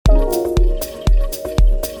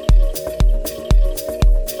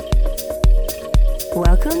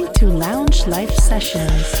to Lounge Life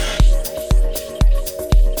Sessions.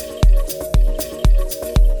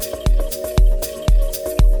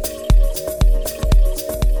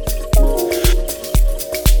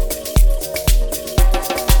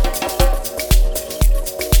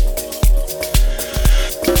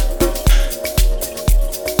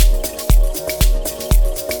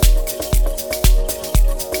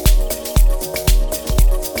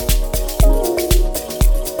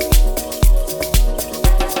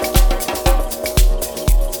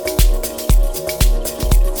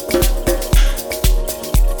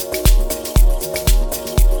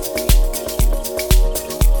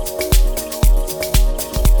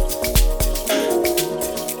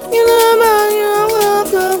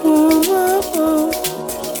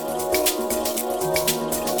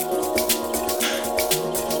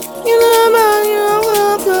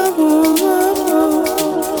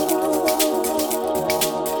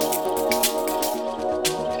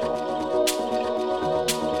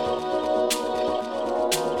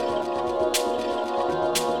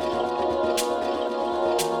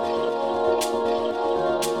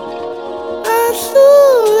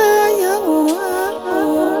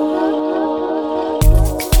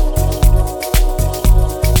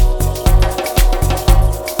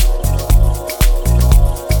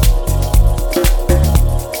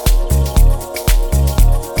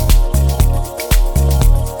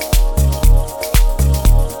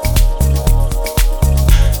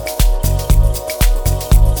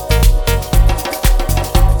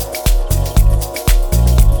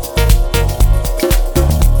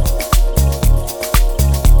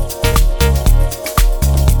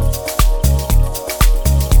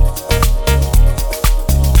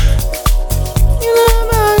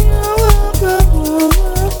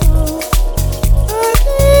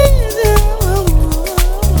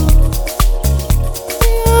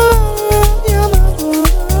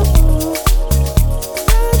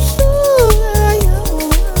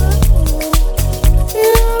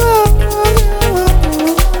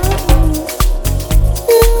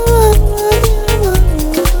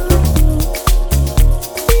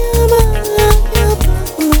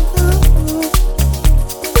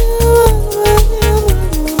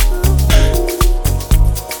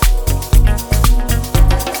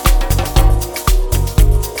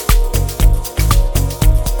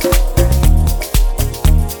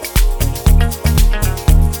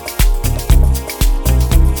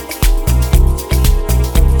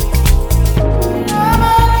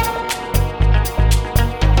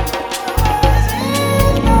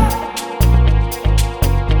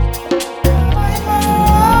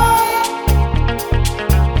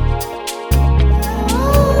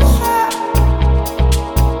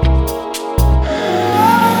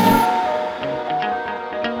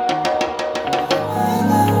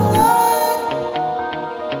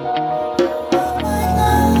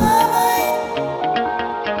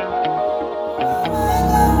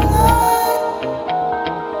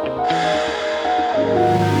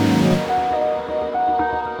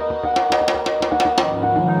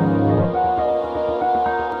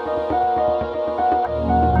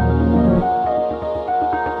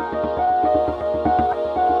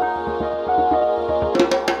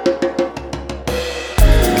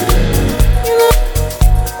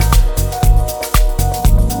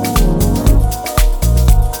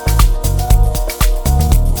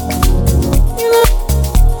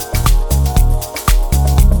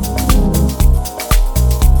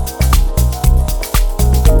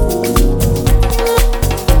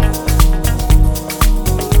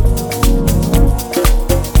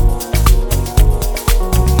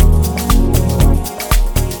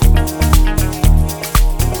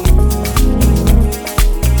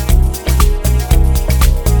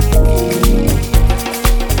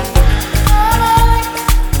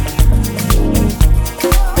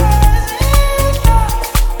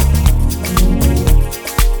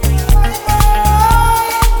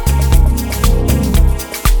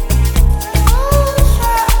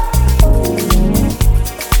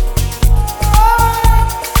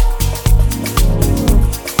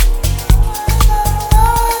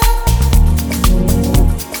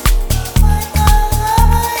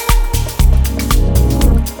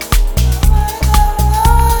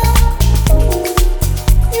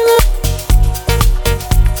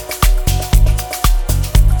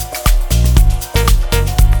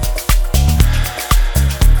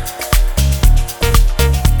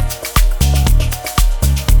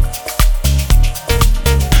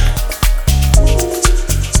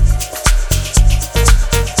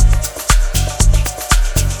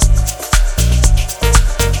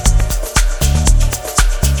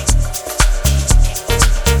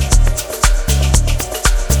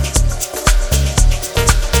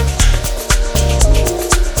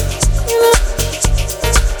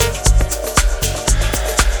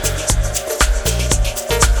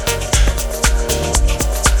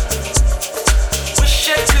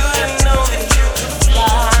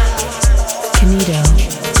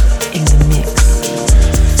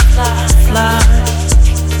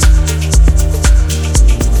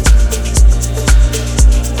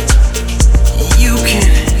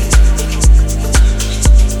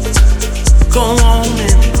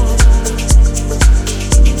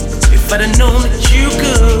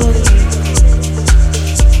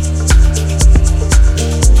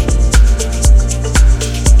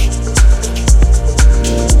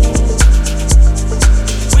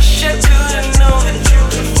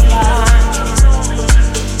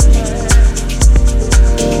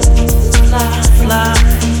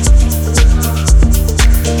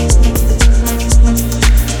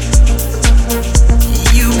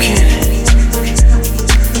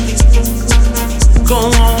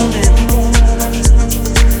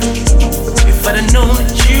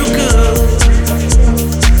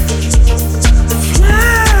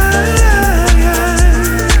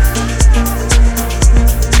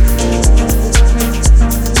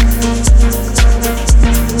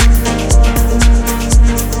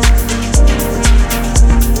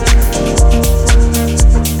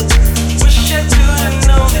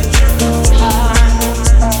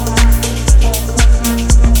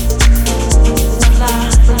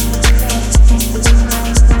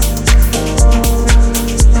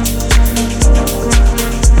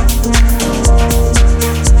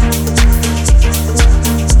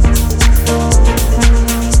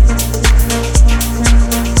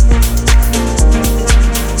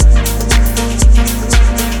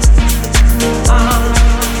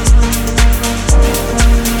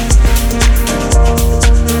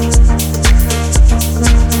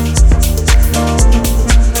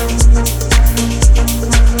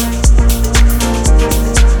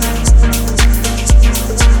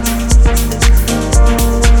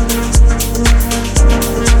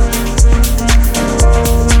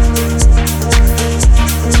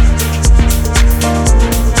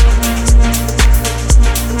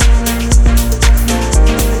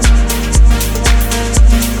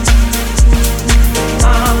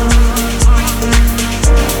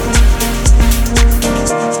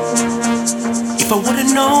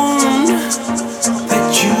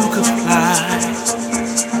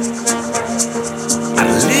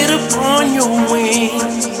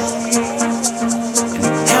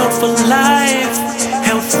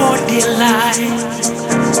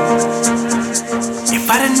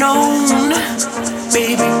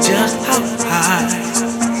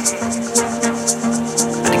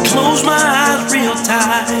 close my eyes real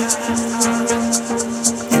tight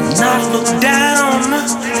and not look down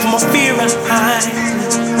from my fear and hide.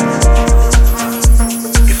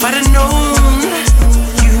 If I'd have known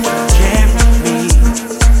you would carry me,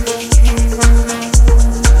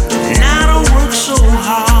 and I don't work so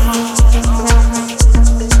hard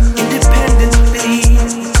independently.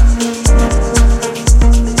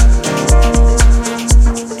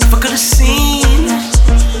 If I could have seen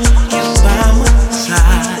you by my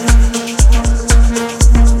side,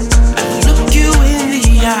 I'd look you in the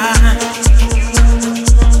eye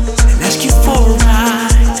and ask you for a ride.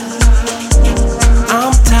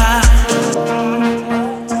 I'm tired.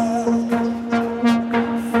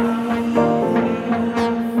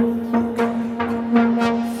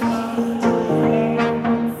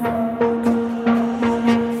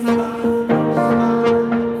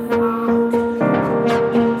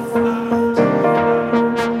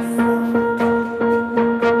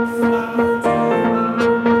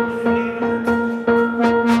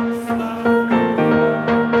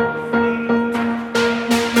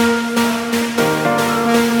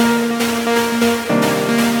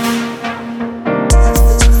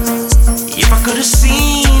 If I could have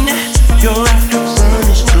seen your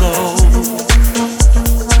afterburner's glow,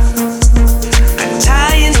 I'd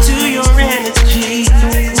tie into your energy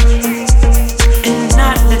and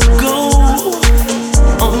not let go.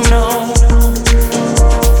 Oh no.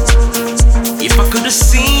 If I could have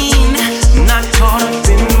seen, not caught up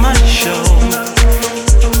in my show,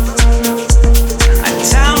 I'd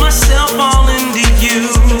tie myself all into you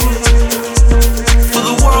for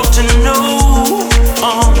the world to know.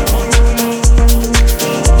 Oh.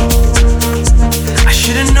 I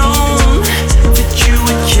should have known that you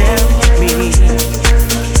would carry me.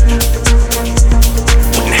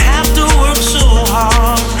 Wouldn't have to work so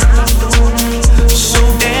hard, so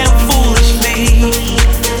damn foolishly.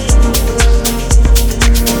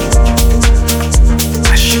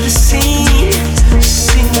 I should have seen you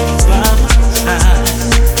by my side.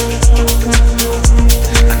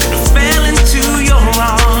 I could have fell into your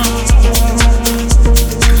arms,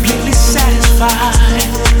 completely satisfied,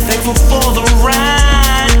 thankful for the ride.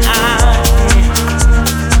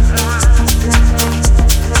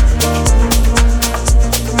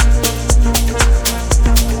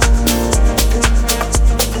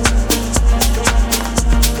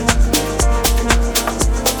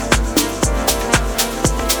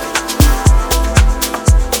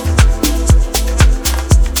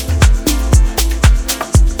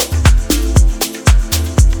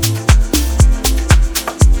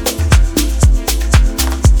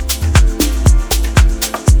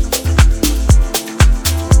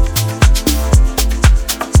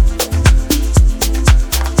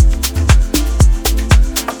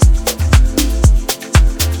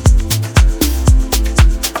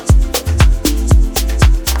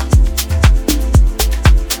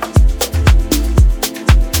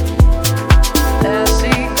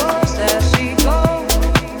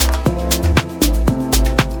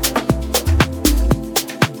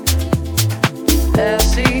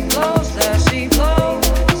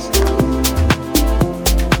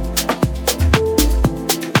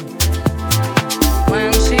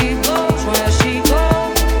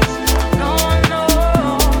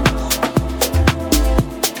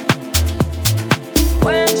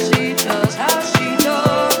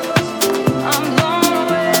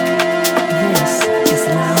 This is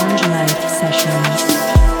Lounge Life Sessions.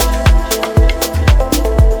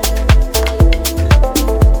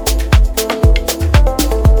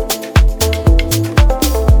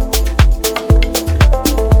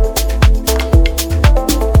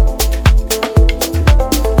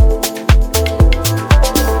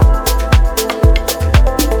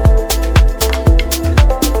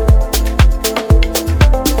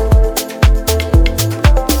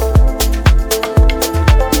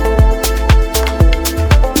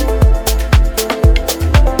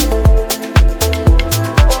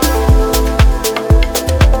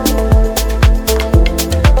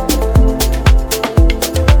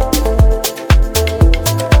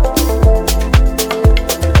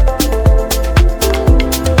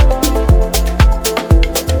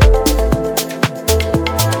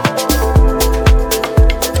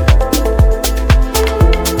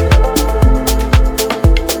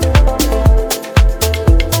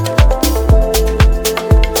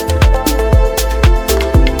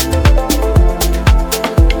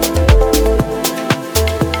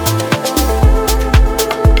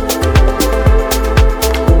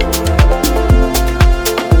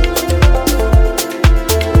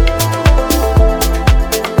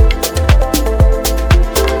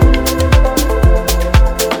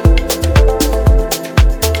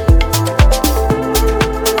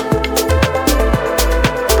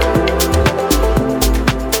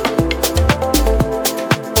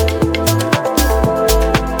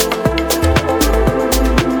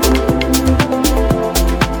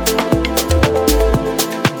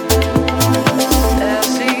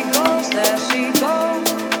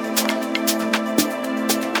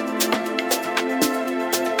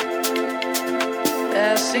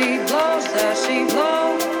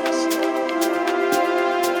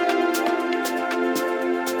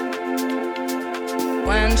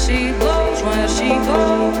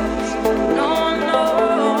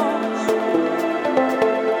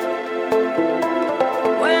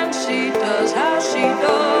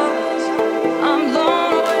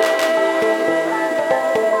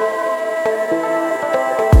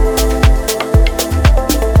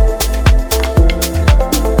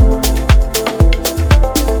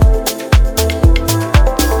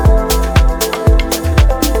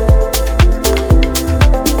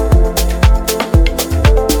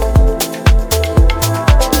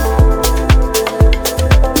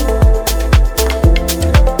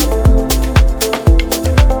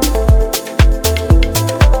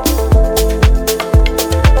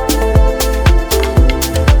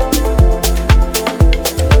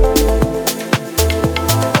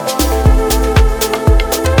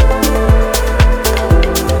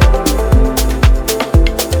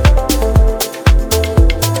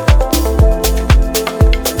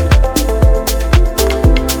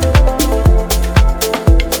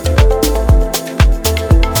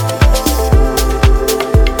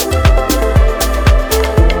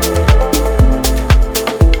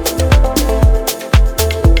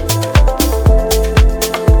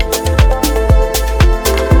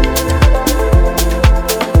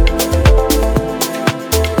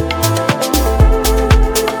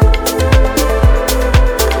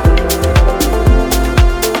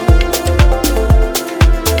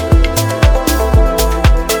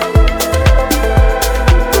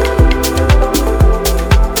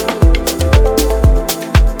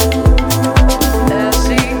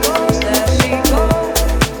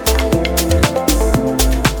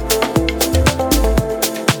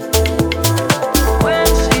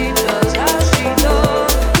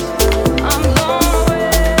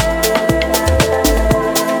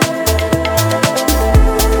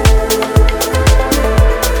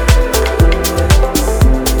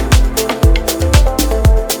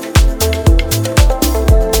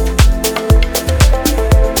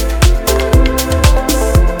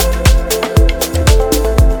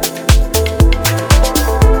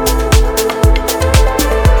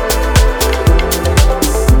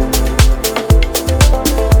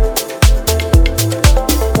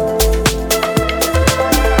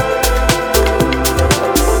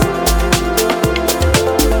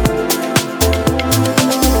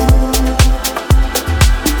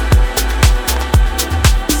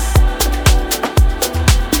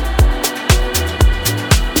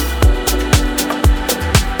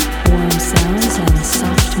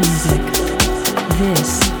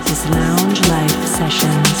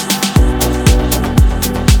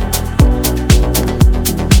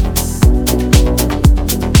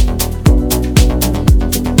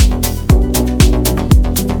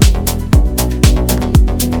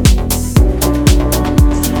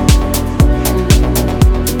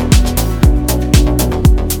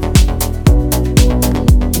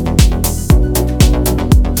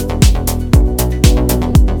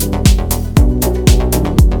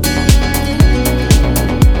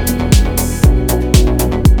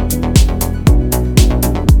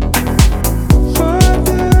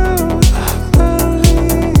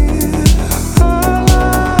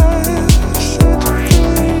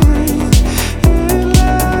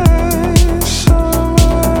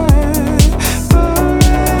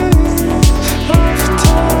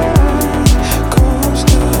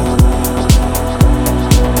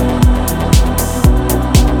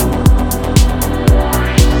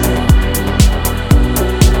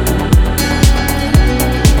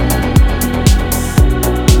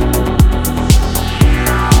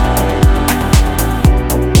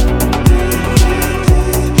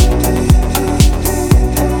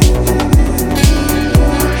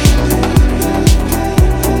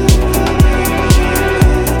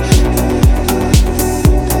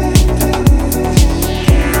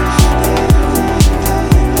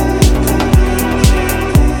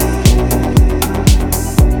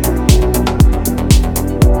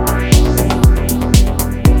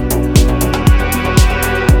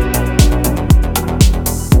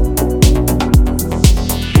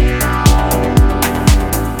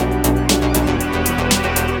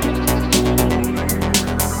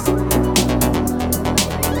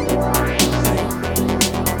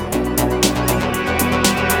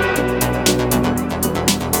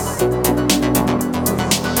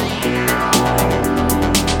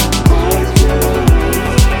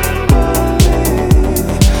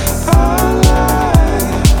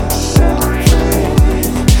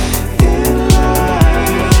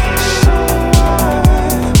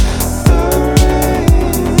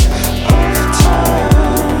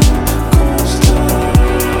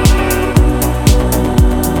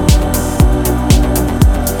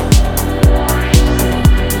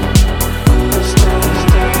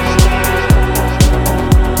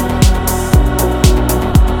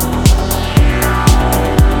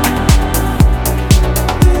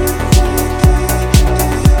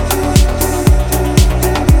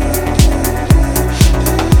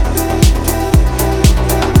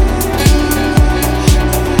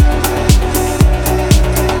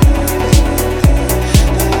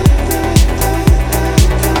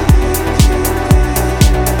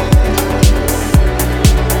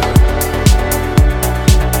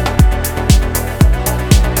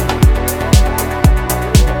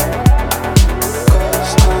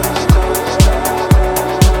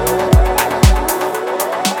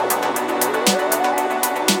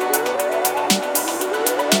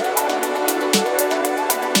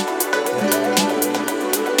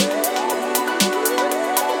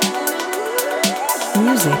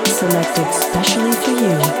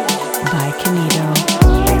 You by Canido.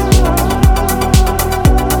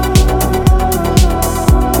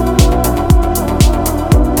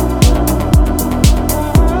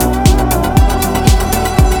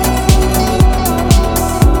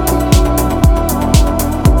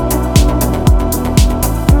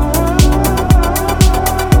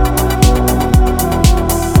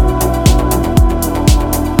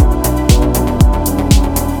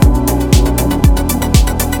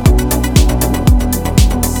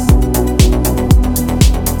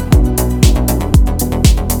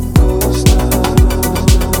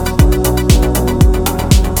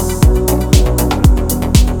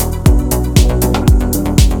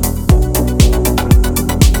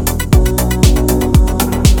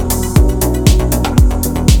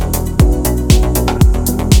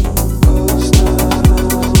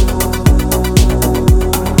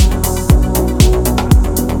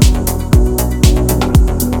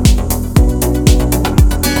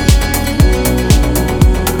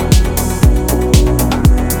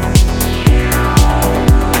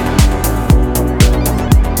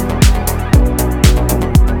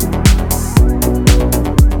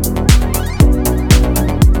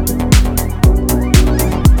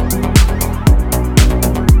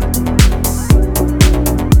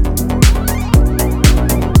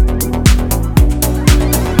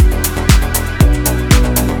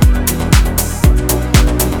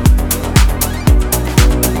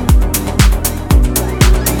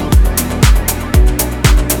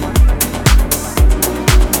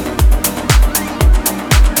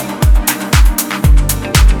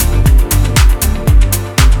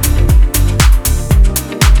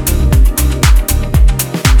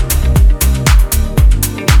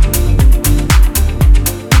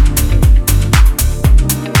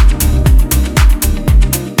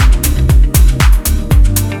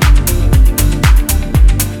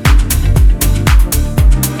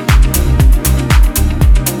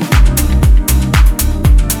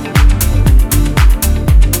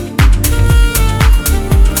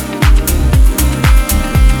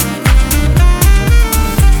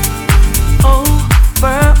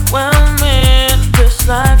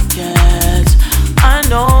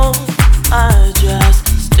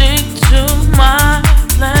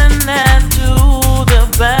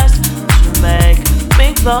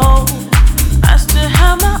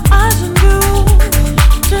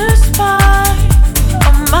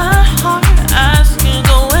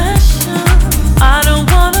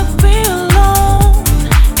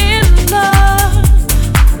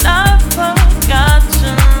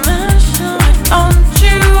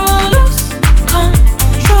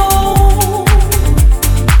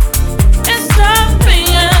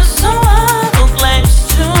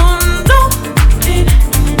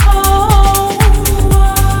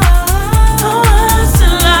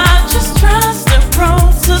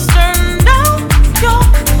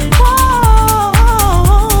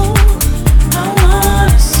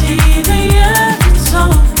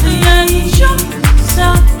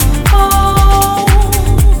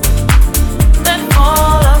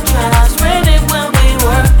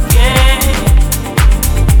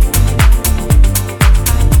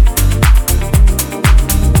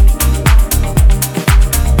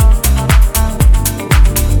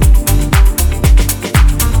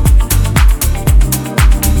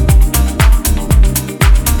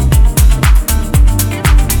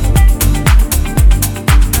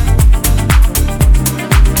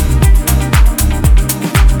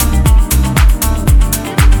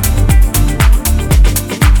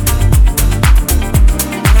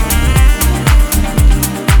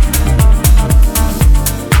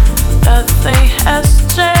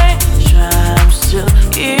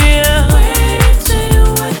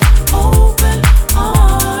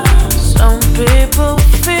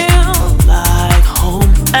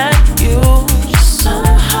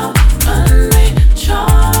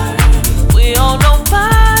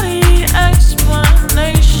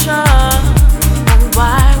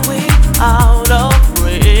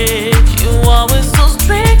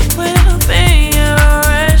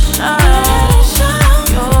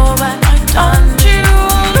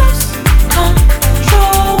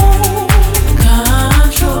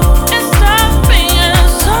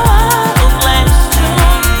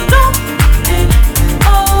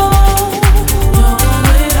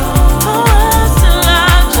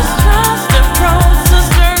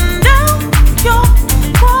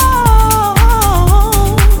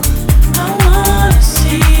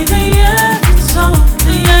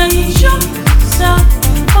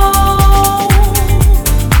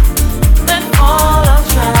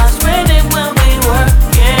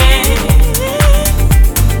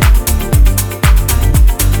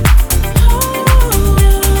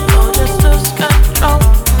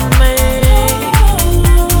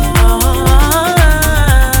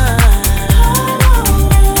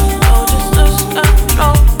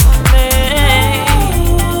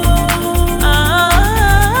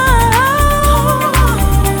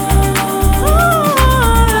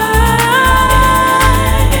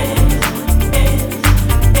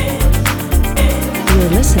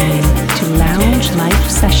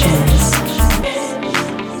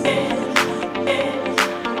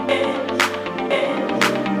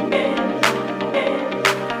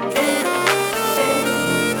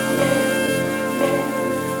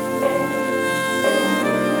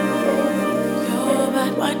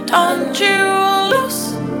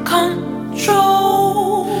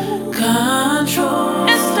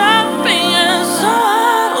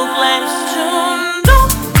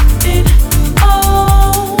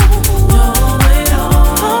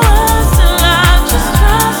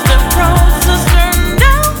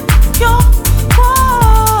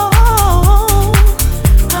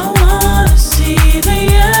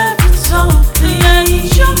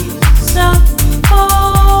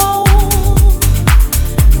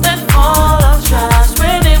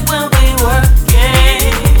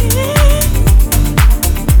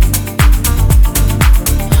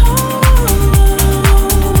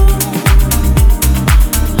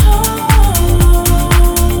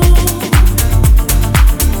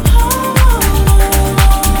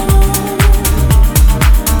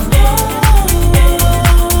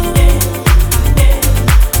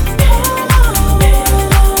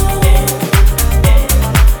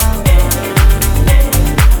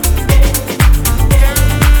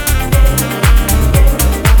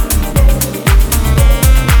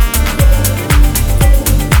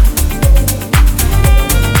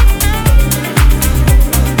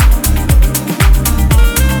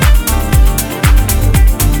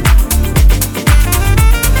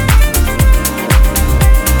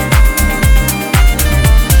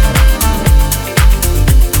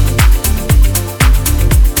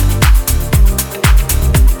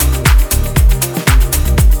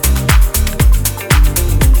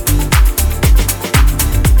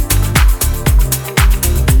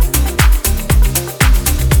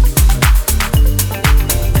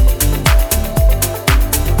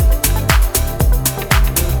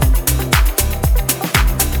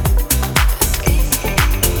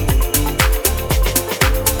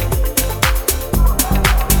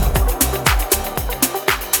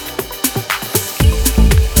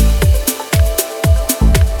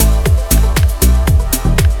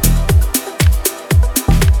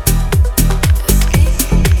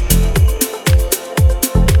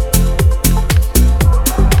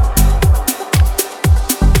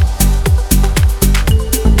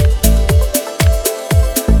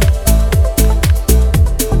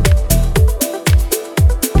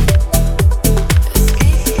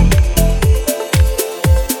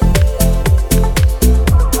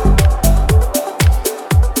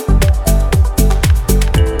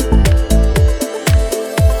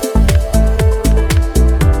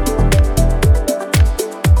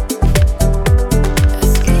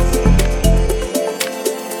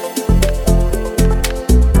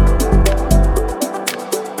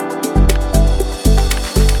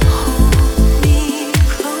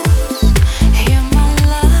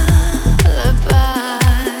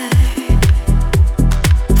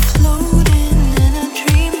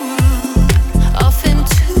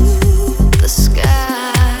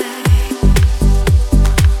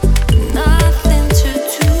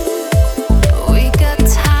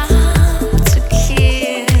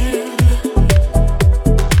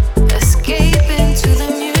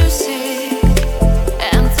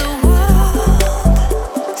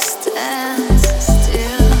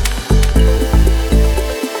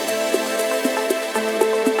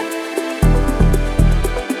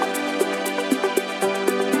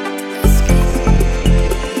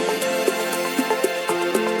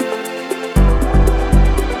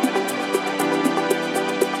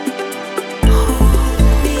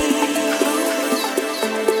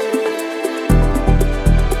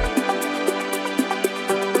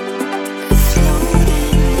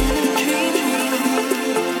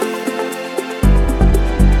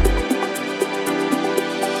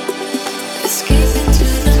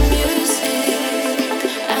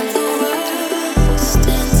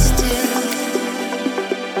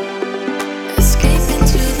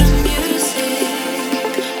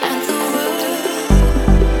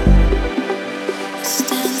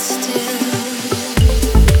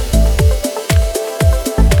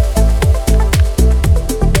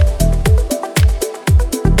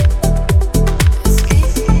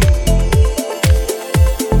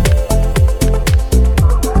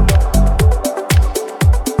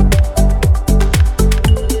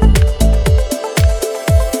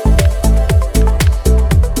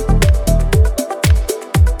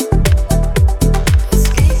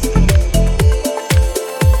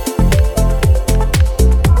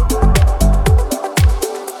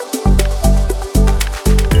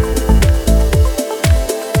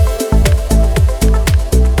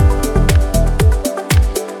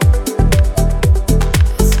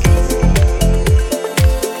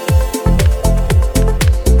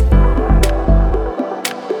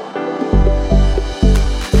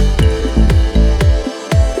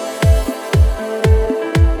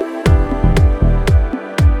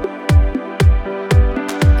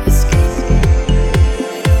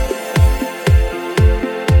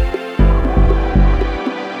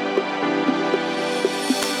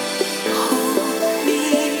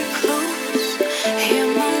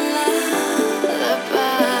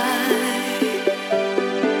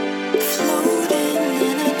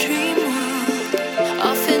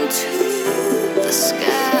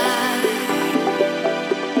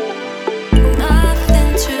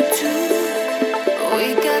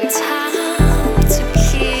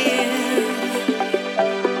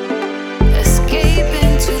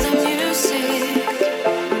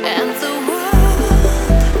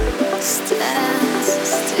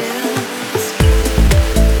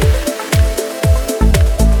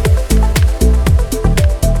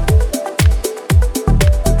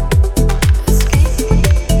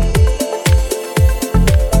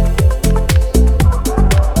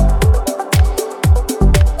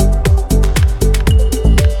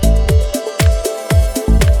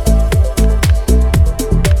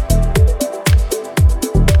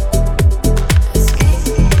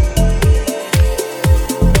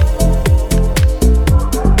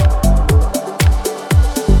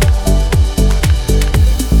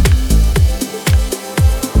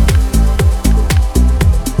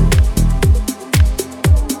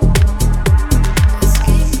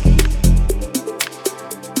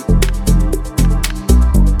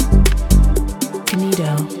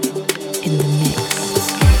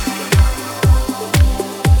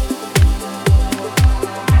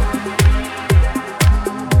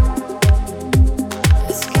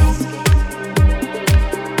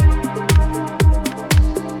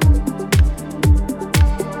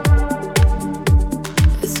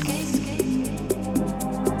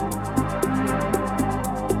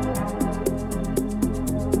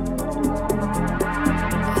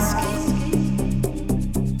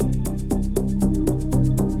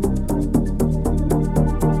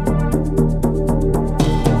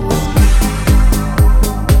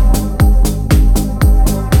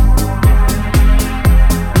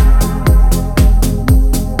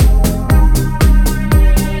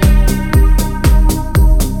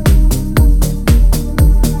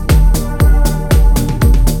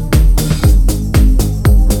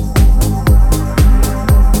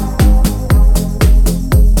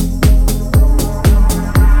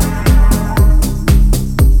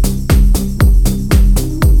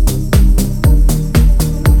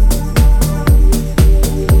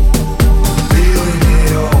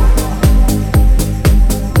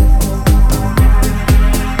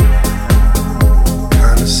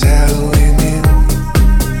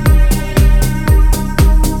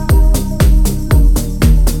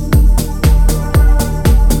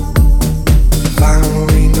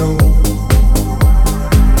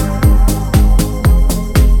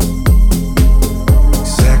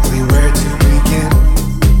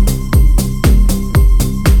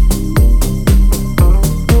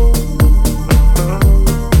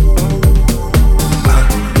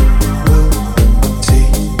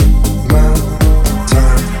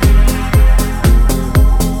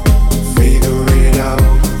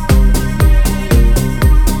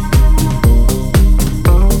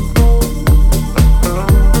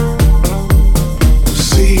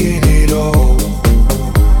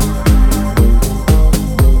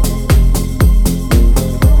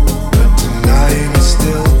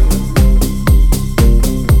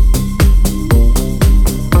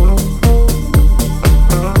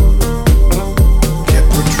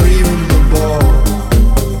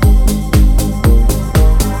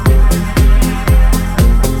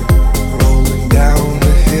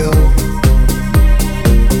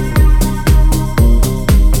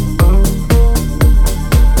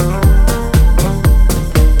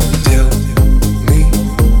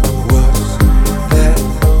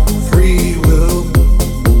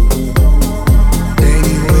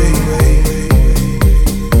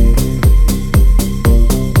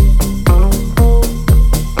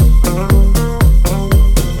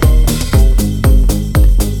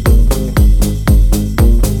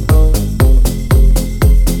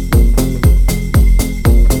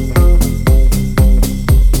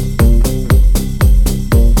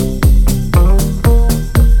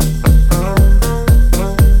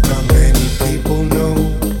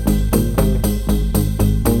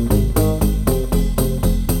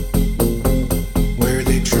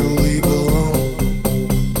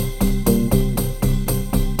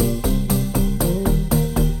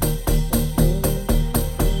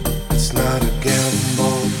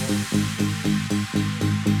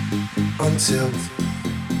 until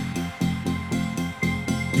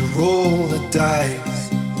you roll the dice.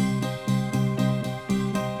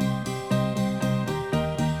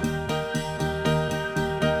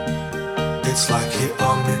 It's like hit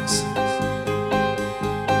or miss.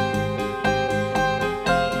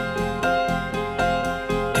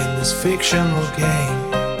 In this fictional game,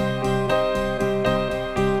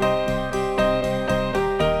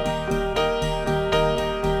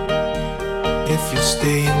 if you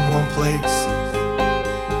stay in one place,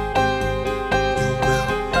 you will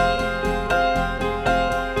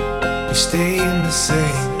be staying the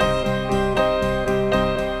same.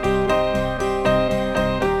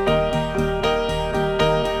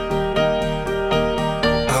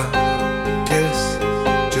 I guess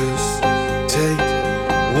just take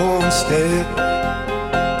one step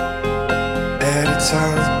at a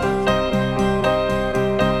time.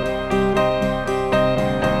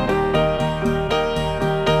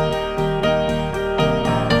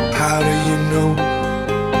 How do you know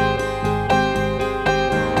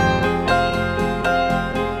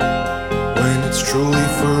when it's truly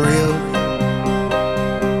for real?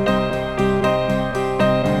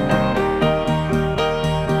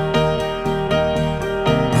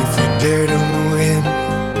 If you dare to win,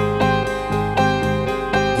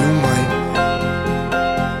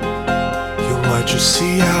 you might just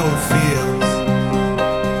see how it feels.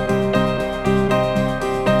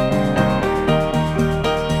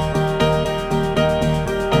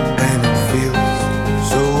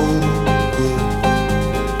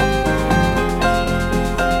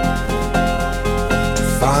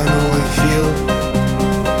 Finally feel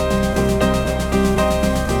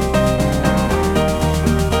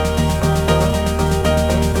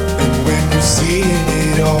and when you're seeing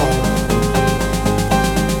it all,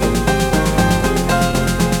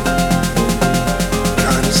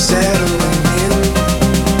 kinda settling in.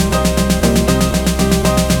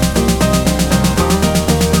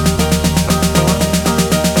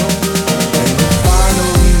 And you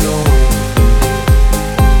finally know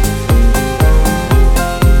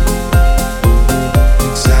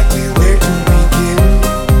exactly where to begin.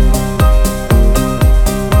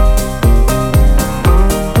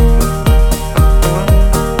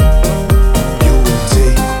 You will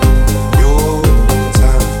take your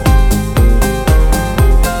time,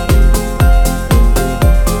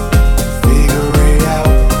 figure it out.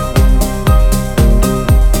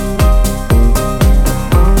 You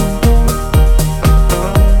will take your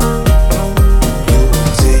time,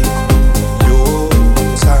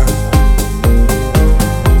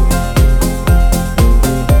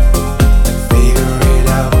 figure it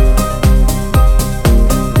out.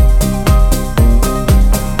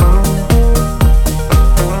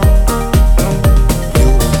 You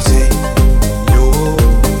will take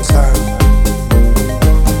your time,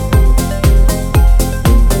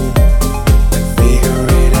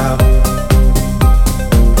 figure it out.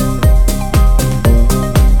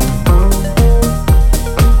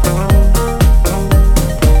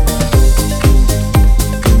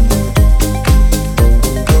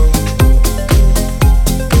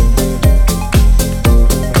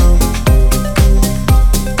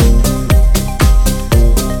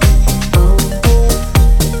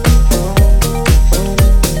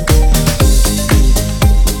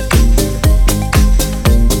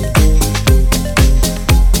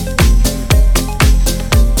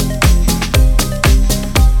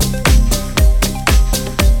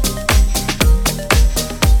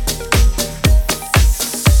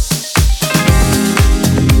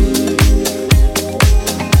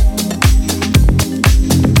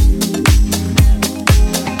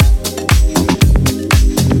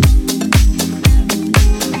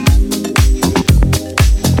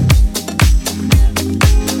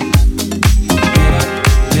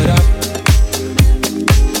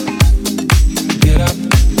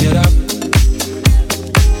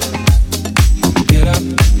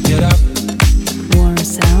 Warm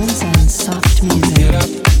sounds and soft music.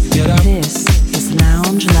 This is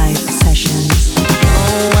Lounge Life Sessions.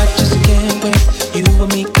 Oh, I just can't wait. You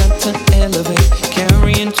and me got to elevate.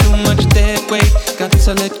 Carrying too much dead weight. Got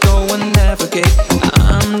to let go and navigate.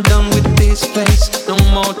 I'm done with this place. No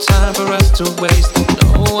more time for us to waste.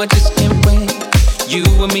 No, I just can't wait. You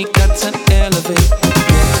and me got to elevate.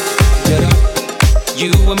 Get up.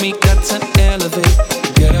 You and me got to elevate.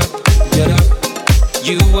 Get up, get up.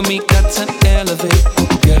 You and me got to elevate.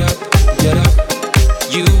 Get up, get up.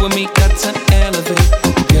 You and me got to elevate.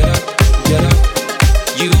 Get up, get up.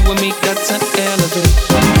 You and me got to elevate.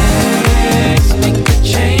 Let's make a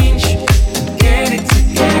change and get it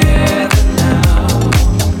together now.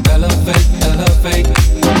 Elevate, elevate.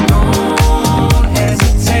 Don't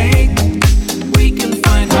hesitate.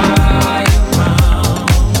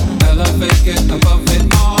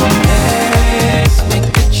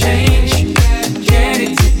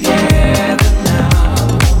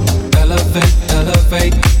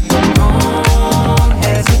 elevate. Don't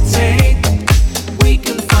hesitate. We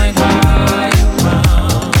can find higher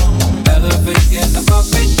ground. Elevate, get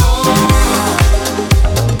above it all.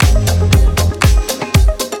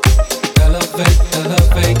 Elevate,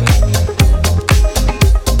 elevate.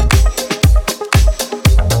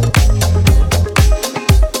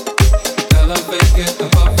 Elevate, get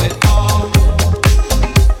above it all.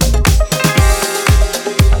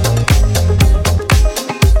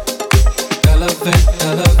 Elevate,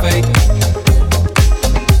 elevate.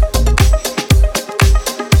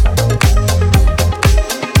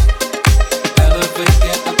 Elevate,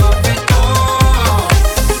 get above it all.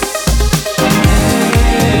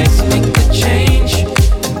 Let's make the change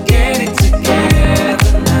and get it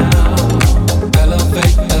together now.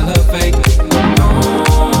 Elevate, elevate.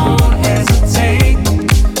 Don't hesitate.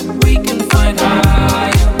 We can find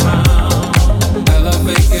higher ground.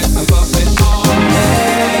 Elevate, get above it all.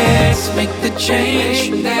 Let's make the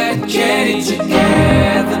change that get it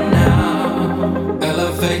together now.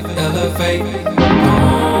 Elevate, elevate.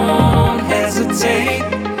 Don't hesitate.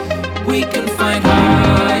 We can find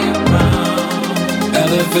higher ground.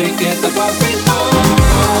 Elevate, get above it all.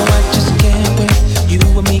 Oh, I just can't wait. You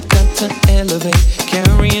and me got to elevate.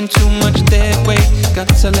 Carrying too much dead weight. Got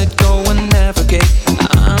to let go and navigate.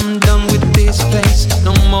 I'm done with this place.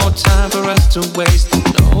 No more time for us to waste.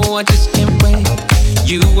 No, I just can't wait.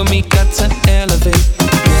 You and me got to elevate.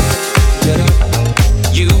 Get up.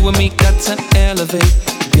 You and me got to elevate.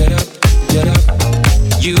 Get up, get up.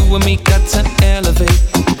 You and me got to elevate.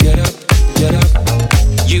 Get up, get up.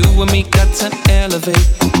 You and me got to elevate.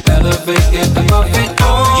 Elevate, get above it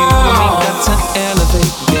all. You and me got to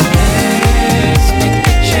elevate. Get up. Let's make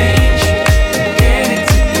the change. Get it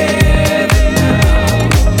together now.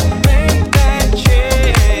 Make that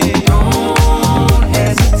change. Don't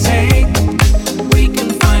hesitate. We can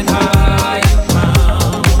find higher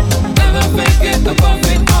ground. Elevate, get above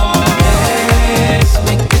it all. Let's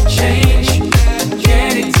make the change.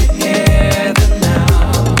 Get it together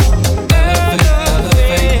now. Elevate,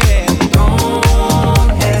 elevate. Don't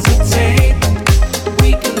hesitate. We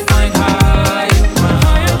can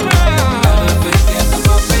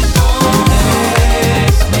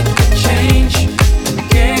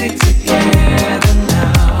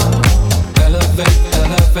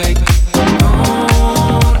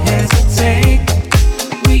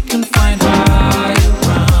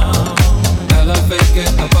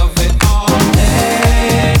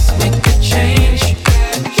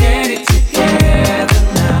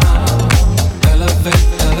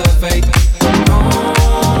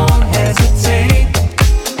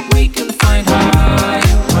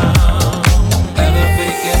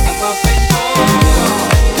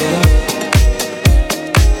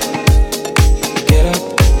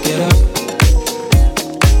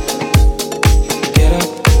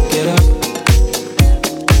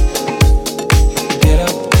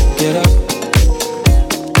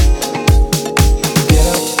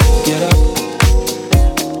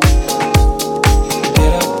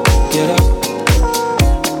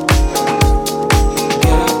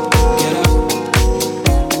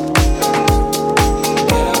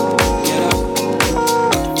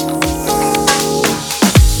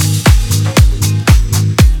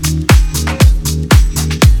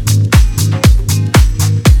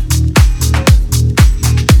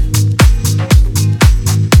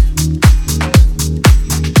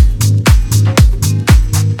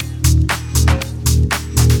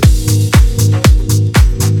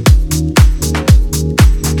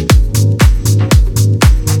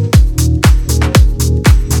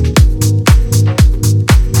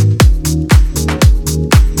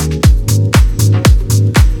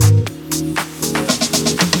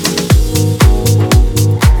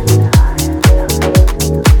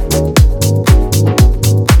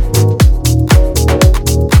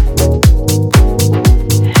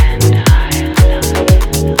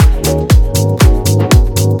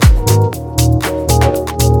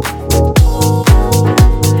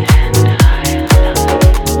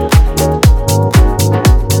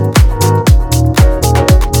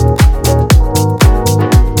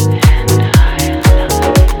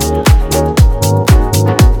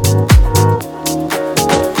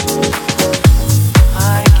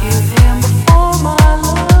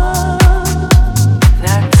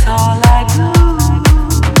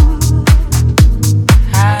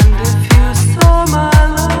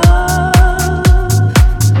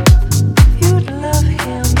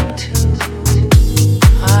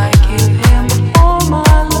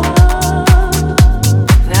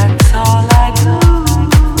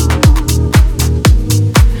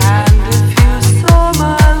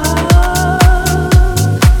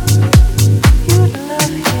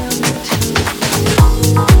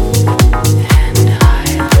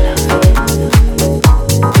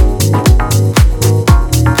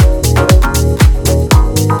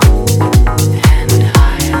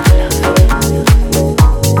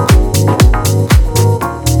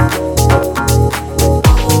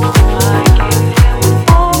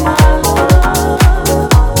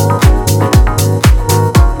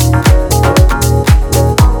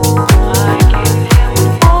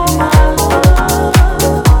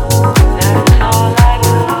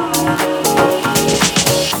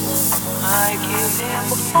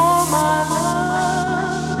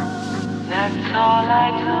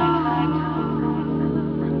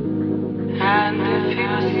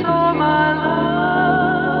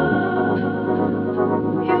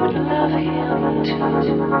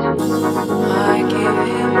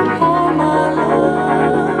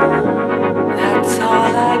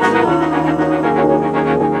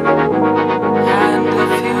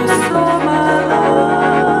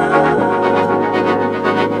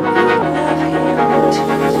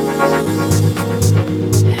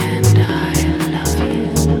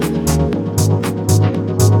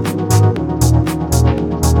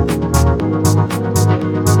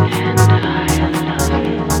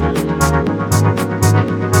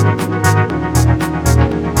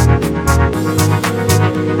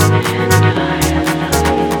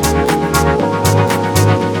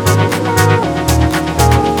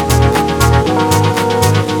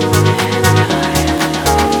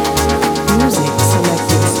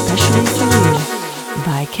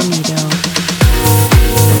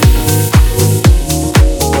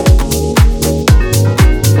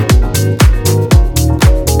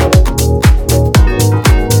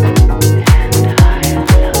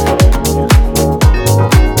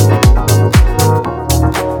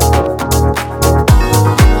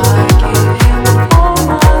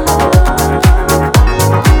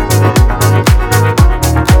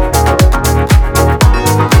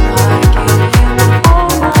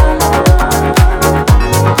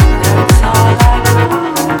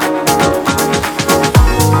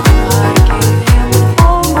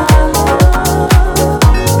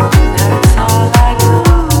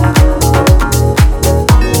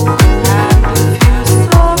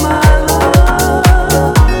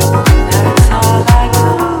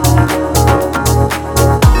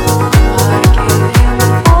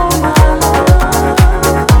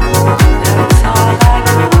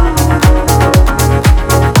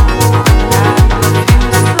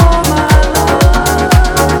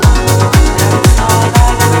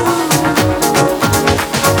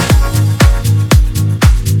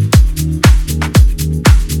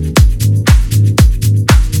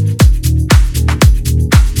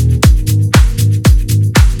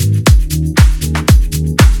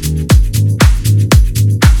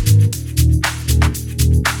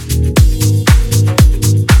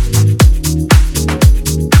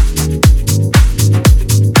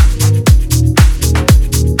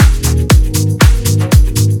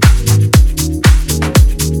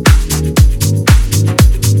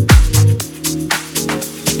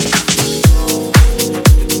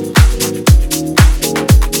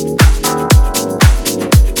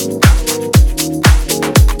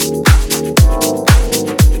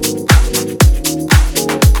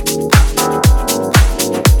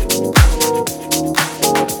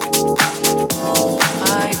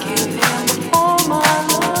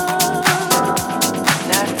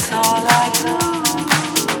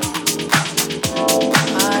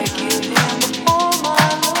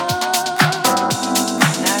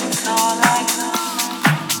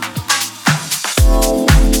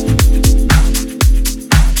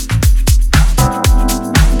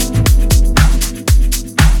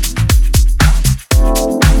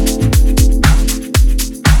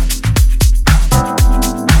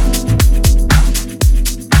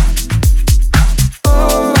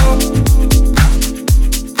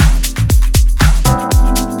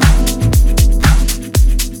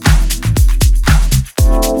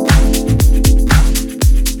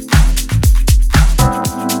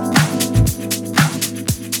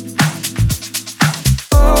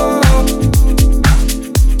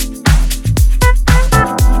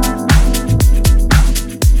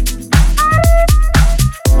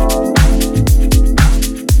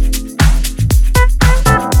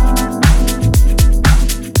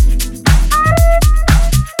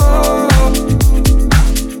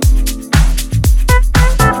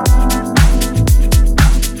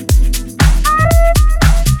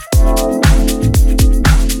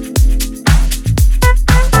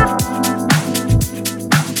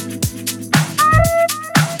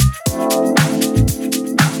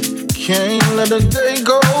Can't let a day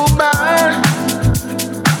go by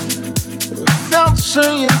without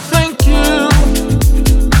saying thank you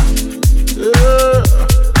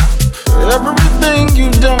for everything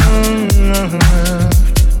you've done.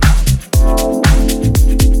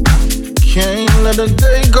 Can't let a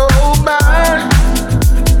day go by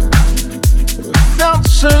without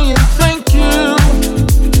saying thank you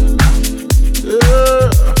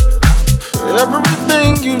for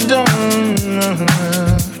everything you've done.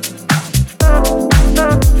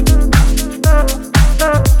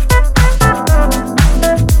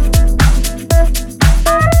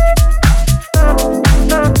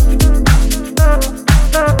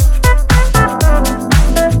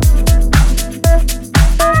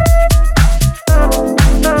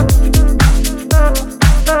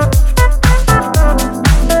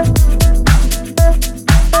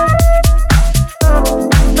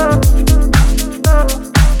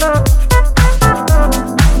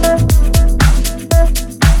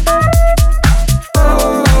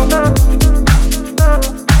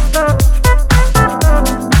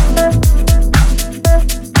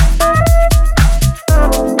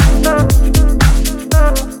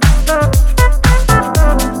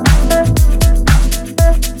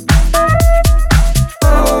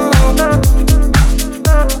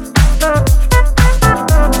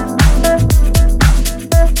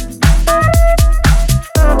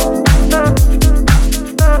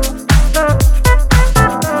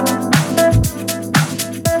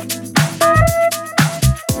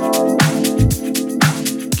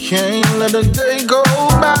 let a day go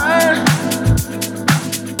by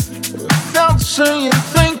without saying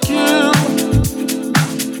thank you.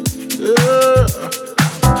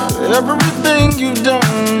 For everything you've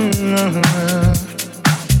done.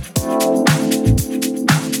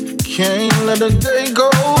 Can't let a day go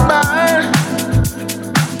by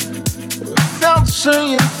without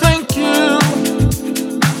saying thank you.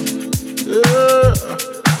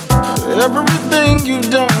 For everything you've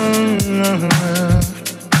done.